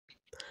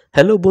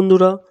Hello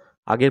বন্ধুরা,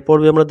 আগের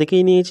পর্বে আমরা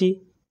দেখেই নিয়েছি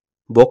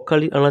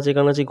বকখালির আনাচে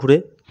কানাচে ঘুরে।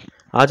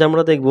 আজ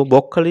আমরা দেখব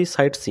বকখালির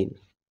সাইট সিন,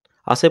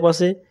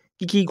 আশেপাশে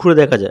কি কি ঘুরে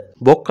দেখা যায়।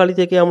 বকখালি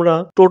থেকে আমরা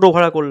টোটো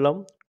ভাড়া করলাম,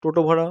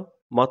 টোটো ভাড়া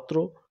মাত্র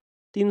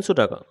 300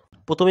 টাকা।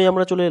 প্রথমেই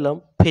আমরা চলে এলাম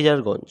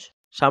ফেজারগঞ্জ,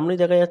 সামনে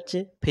দেখা যাচ্ছে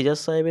ফেজাজ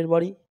সাহেবের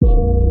বাড়ি।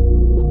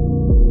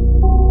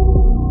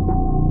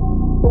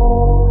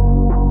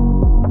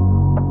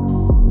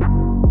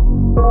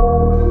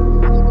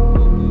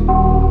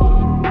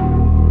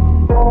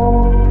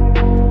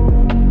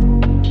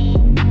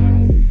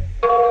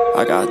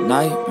 I got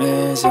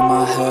nightmares in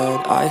my head,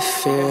 I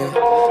fear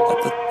that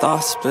the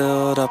thoughts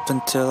build up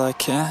until I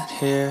can't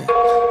hear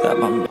that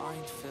my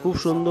mind খুব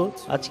সুন্দর,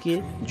 আজকে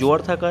জোয়ার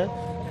থাকায়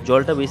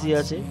জলটা বেশি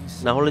আছে,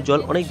 না হলে জল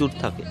অনেক দূর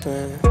থাকে।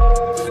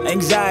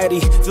 anxiety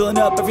filling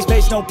up every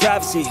space, no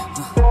privacy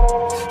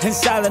and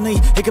silently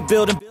it could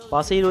build.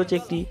 পাশেই রয়েছে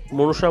একটি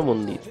মনসা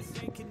মন্দির।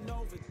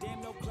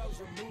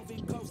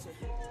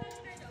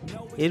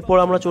 এরপর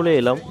আমরা চলে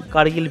এলাম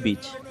কার্গিল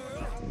বিচ,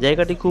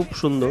 জায়গাটি খুব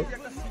সুন্দর।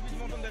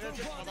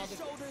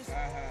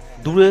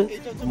 দূরে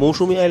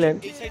মৌসুমী আইল্যান্ড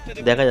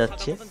দেখা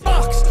যাচ্ছে।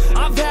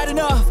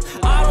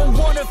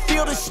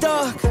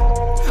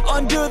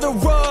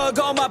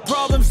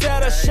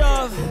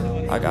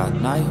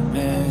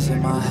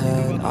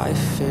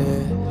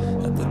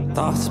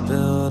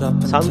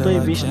 শান্ত এই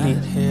বৃষ্টি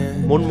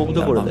মন মুগ্ধ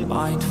করে দেয়।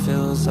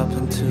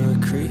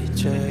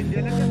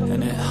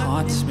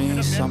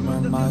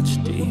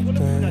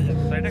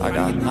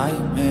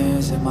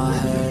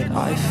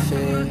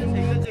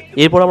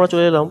 এরপর আমরা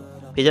চলে এলাম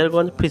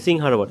ফেজারগঞ্জ ফিশিং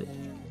হারবারে।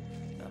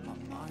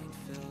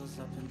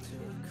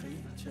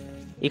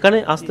 এখানে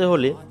আসতে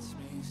হলে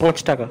 5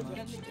 টাকা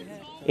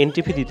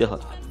এন্ট্রি ফি দিতে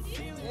হয়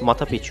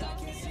মাথা পিছু।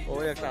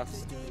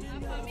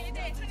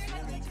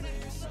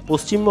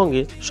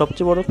 পশ্চিমবঙ্গের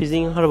সবচেয়ে বড়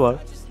ফিশিং হারবার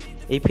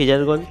এই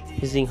ফেজারগঞ্জ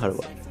ফিশিং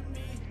হারবার।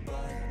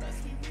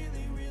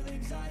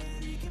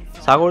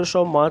 সাগরের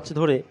সব মাছ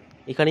ধরে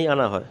এখানেই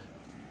আনা হয়।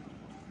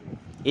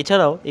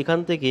 এছাড়াও এখান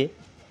থেকে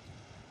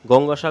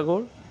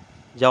গঙ্গাসাগর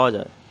যাওয়া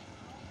যায়।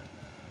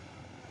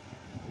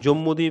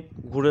 জম্মুদ্বীপ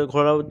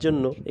ঘোরার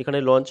জন্য এখানে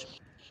লঞ্চ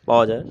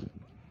পাওয়া যায়।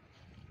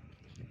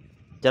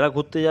 যারা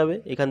ঘুরতে যাবে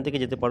এখান থেকে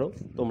যেতে পারো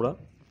তোমরা।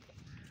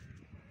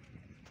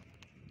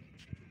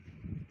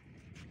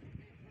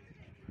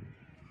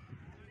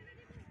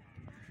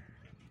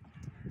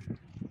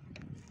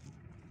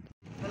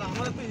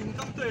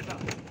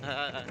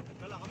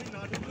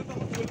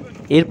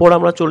 এরপর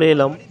আমরা চলে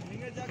এলাম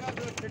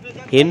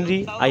হেনরি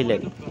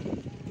আইল্যান্ড।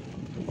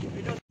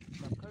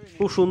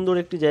 খুব সুন্দর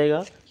একটি জায়গা,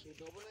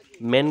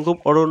 ম্যানগ্রোভ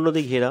অরণ্য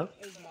দিয়ে ঘেরা।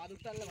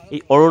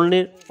 এই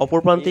অরণ্যের অপর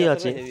প্রান্তেই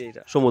আছে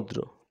সমুদ্র।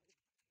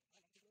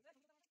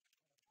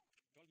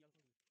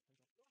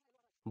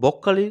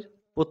 বকখালির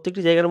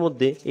প্রত্যেকটি জায়গার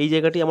মধ্যে এই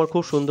জায়গাটি আমার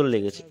খুব সুন্দর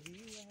লেগেছে।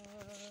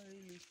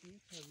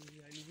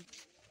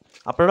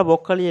 আপনারা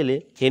বকখালি এলে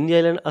হেনরি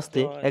আইল্যান্ড আসতে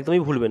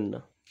একদমই ভুলবেন না।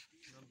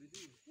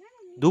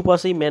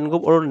 দুপাশেই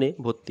ম্যানগ্রোভ অরণ্যে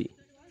ভর্তি,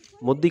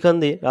 মধ্যিখান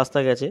দিয়ে রাস্তা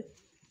গেছে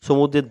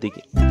সমুদ্রের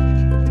দিকে।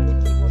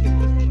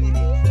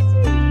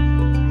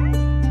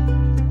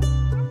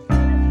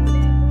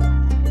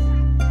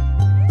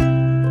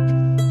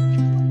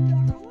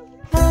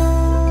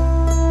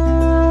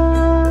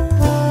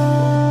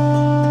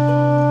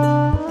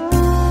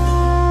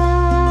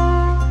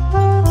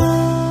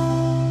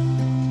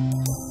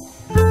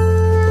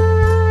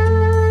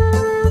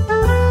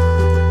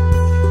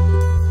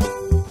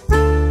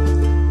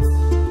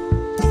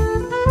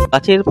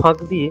 গাছের ফাঁক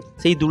দিয়ে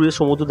সেই দূরের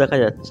সমুদ্র দেখা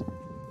যাচ্ছে,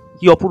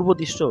 কি অপূর্ব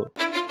দৃশ্য।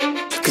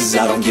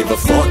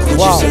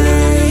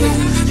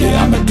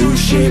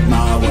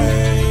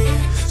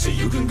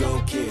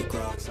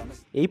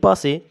 এই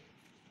পাশে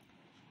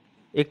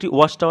একটি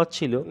ওয়াচ টাওয়ার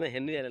ছিল,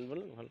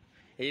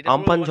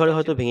 আমফান ঝড়ে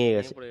হয়তো ভেঙে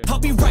গেছে।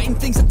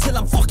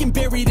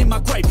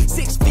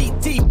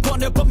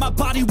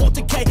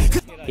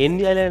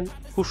 হেনরি আইল্যান্ড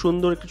খুব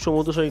সুন্দর একটি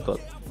সমুদ্র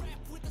সৈকত।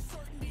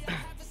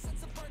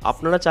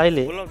 আপনারা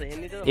চাইলে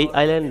এই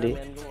আইল্যান্ডে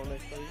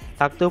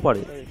থাকতেও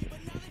পারে।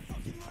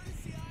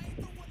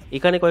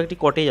 এখানে কয়েকটি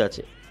কটেজ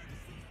আছে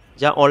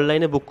যা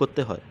অনলাইনে বুক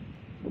করতে হয়।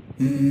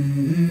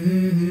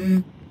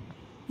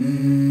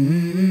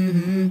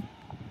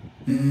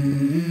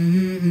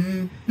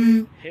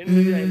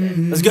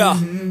 Let's go.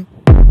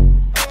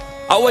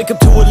 I wake up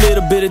to a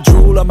little bit of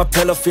drool on my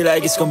pillow, feel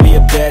like it's gonna be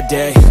a bad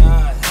day.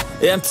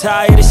 Yeah, I'm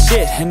tired of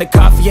shit and the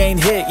coffee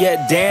ain't hit yet,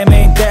 damn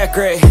ain't that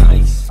great.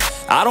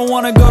 I don't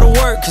wanna go to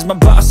work cause my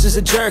boss is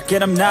a jerk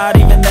and I'm not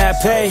even that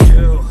paid.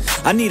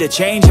 I need a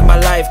change in my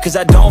life cause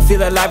I don't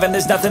feel alive and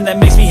there's nothing that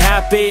makes me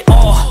happy.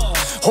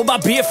 Hold my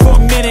beer for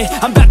a minute,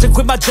 I'm about to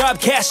quit my job,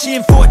 cash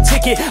in for a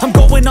ticket. I'm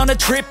going on a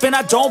trip and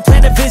I don't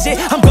plan to visit.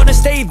 I'm gonna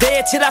stay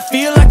there till I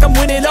feel like I'm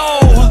winning,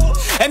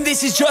 and this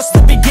is just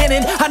the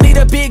beginning. I need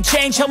a big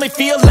change, help me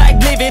feel like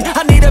living.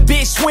 I need a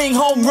big swing,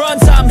 home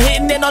runs I'm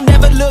hitting, and I'll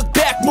never look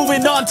back,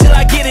 moving on till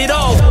I get it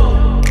all.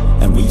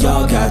 And we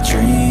all got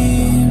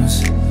dreams,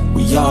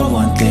 we all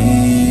want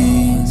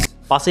things.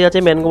 পাশে আছে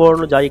mangrove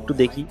অরণ্য, যাই একটু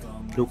দেখি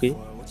ঢুকে।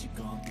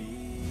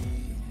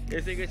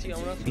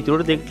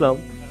 ভিতরে দেখলাম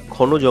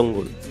ঘন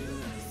জঙ্গল,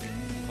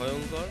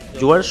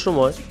 জোয়ারের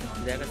সময়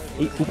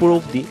এই উপর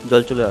অবধি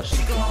জল চলে আসে।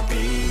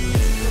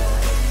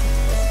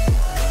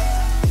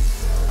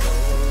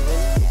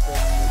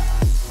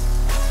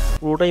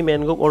 পুরোটাই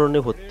ম্যানগ্রোভ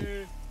অরণ্যে ভর্তি।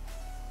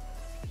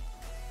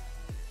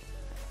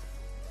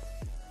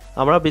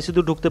 আমরা বেশি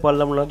দূর ঢুকতে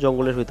পারলাম না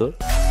জঙ্গলের ভিতর।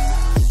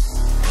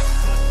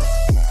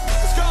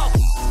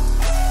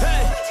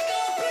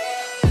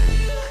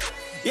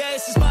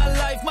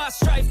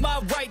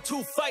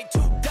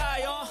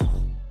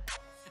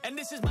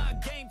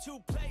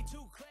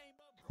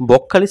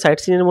 বকখালি সাইট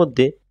সিনের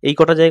মধ্যে এই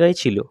কটা জায়গায়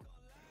ছিল।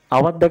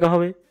 আবার দেখা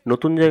হবে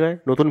নতুন জায়গায়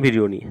নতুন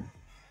ভিডিও নিয়ে।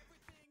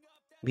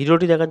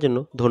 ভিডিওটি দেখার জন্য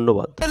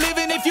ধন্যবাদ।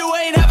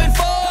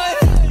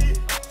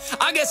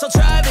 I guess I'll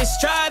try this,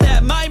 try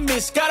that, might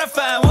miss, gotta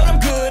find what